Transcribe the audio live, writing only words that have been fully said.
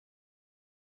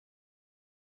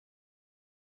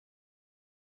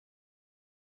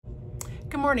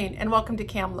Good morning and welcome to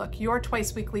CAM Look, your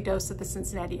twice weekly dose of the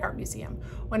Cincinnati Art Museum,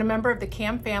 when a member of the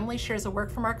CAM family shares a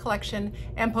work from our collection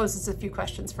and poses a few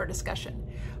questions for discussion.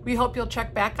 We hope you'll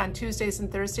check back on Tuesdays and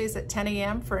Thursdays at 10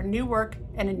 a.m. for a new work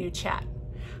and a new chat.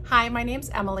 Hi, my name's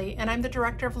Emily and I'm the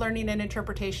Director of Learning and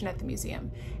Interpretation at the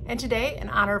museum. And today, in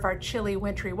honor of our chilly,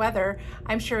 wintry weather,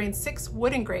 I'm sharing 6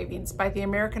 wood engravings by the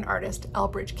American artist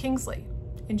Elbridge Kingsley.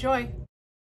 Enjoy!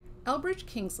 Elbridge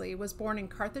Kingsley was born in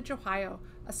Carthage, Ohio,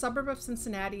 a suburb of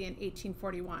Cincinnati in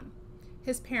 1841.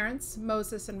 His parents,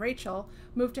 Moses and Rachel,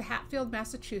 moved to Hatfield,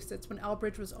 Massachusetts when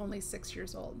Elbridge was only 6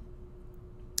 years old.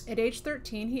 At age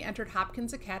 13, he entered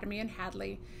Hopkins Academy in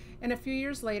Hadley, and a few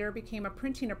years later became a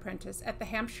printing apprentice at the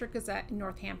Hampshire Gazette in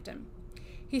Northampton.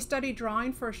 He studied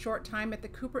drawing for a short time at the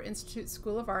Cooper Institute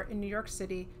School of Art in New York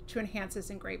City to enhance his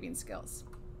engraving skills.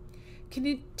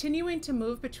 Continuing to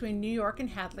move between New York and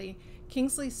Hadley,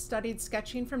 Kingsley studied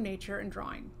sketching from nature and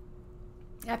drawing.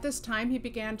 At this time, he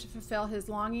began to fulfill his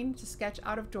longing to sketch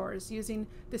out of doors using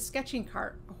the sketching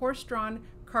cart, a horse-drawn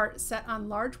cart set on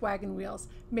large wagon wheels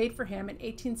made for him in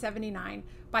 1879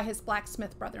 by his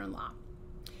blacksmith brother-in-law.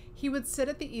 He would sit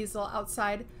at the easel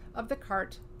outside of the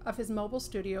cart of his mobile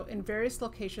studio in various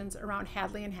locations around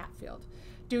Hadley and Hatfield,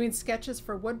 doing sketches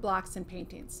for wood blocks and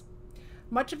paintings.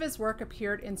 Much of his work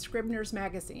appeared in Scribner's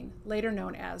magazine, later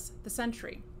known as The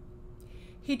Century.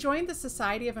 He joined the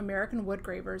Society of American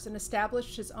Woodgravers and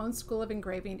established his own school of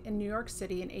engraving in New York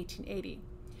City in 1880.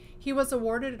 He was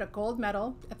awarded a gold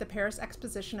medal at the Paris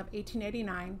Exposition of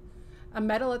 1889, a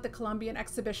medal at the Columbian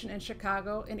Exhibition in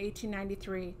Chicago in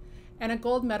 1893, and a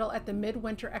gold medal at the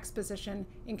Midwinter Exposition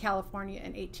in California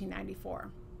in 1894.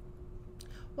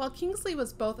 While Kingsley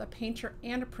was both a painter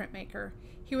and a printmaker,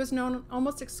 he was known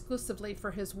almost exclusively for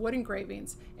his wood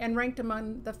engravings and ranked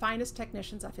among the finest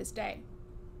technicians of his day.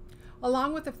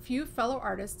 Along with a few fellow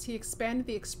artists, he expanded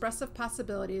the expressive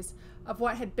possibilities of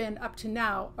what had been, up to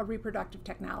now, a reproductive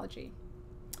technology.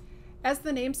 As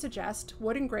the name suggests,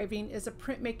 wood engraving is a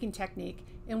printmaking technique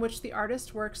in which the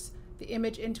artist works the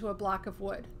image into a block of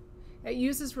wood. It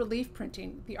uses relief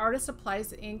printing. The artist applies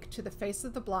the ink to the face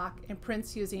of the block and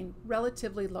prints using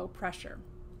relatively low pressure.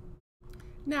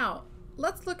 Now,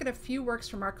 let's look at a few works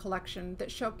from our collection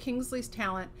that show Kingsley's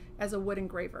talent as a wood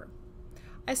engraver.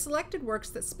 I selected works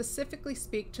that specifically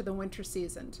speak to the winter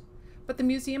season, but the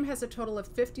museum has a total of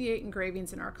 58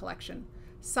 engravings in our collection,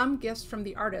 some gifts from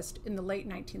the artist in the late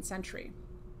 19th century.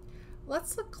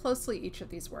 Let's look closely at each of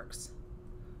these works.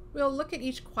 We'll look at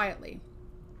each quietly.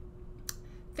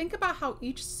 Think about how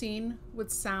each scene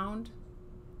would sound,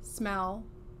 smell,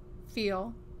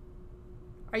 feel.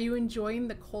 Are you enjoying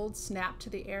the cold snap to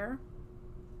the air?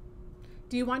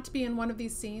 Do you want to be in one of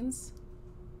these scenes?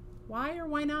 Why or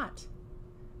why not?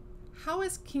 How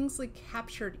has Kingsley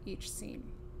captured each scene?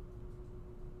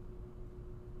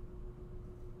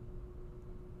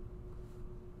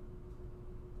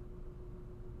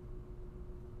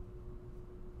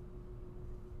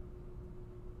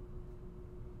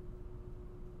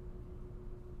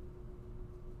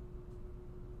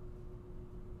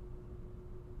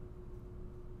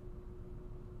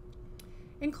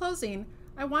 In closing,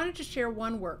 I wanted to share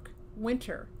one work,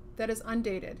 Winter, that is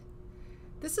undated.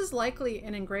 This is likely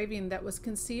an engraving that was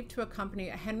conceived to accompany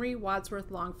a Henry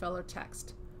Wadsworth Longfellow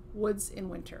text, Woods in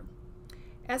Winter.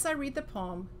 As I read the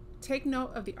poem, take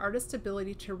note of the artist's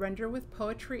ability to render with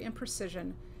poetry and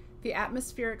precision the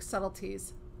atmospheric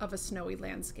subtleties of a snowy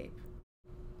landscape.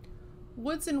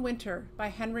 Woods in Winter by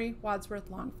Henry Wadsworth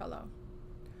Longfellow.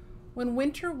 When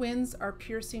winter winds are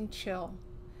piercing chill,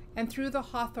 and through the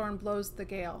hawthorn blows the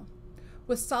gale,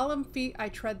 with solemn feet I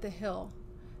tread the hill,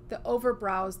 that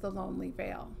overbrows the lonely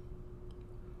vale.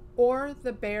 O'er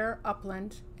the bare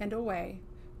upland and away,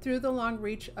 through the long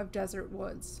reach of desert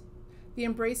woods, the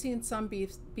embracing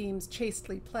sunbeams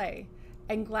chastely play,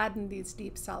 and gladden these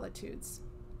deep solitudes.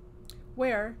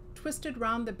 Where, twisted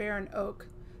round the barren oak,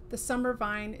 the summer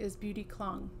vine is beauty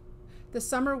clung, the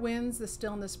summer winds the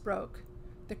stillness broke,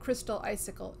 the crystal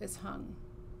icicle is hung.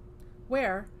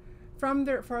 Where, from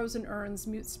their frozen urns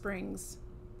mute springs,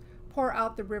 pour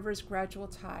out the river's gradual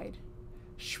tide.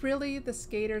 Shrilly the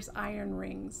skater's iron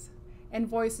rings, and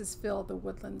voices fill the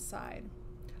woodland side.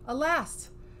 Alas,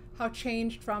 how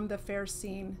changed from the fair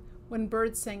scene, when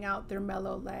birds sang out their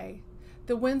mellow lay.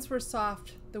 The winds were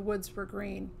soft, the woods were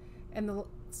green, and the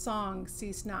song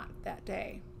ceased not that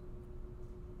day.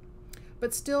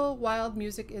 But still wild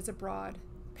music is abroad,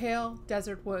 pale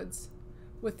desert woods,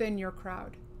 within your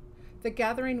crowd. The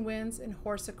gathering winds in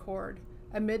hoarse accord,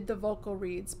 amid the vocal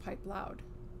reeds pipe loud.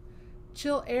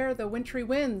 Chill air the wintry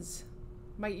winds!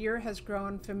 My ear has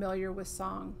grown familiar with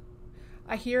song.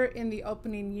 I hear it in the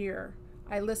opening year,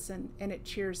 I listen, and it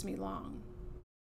cheers me long.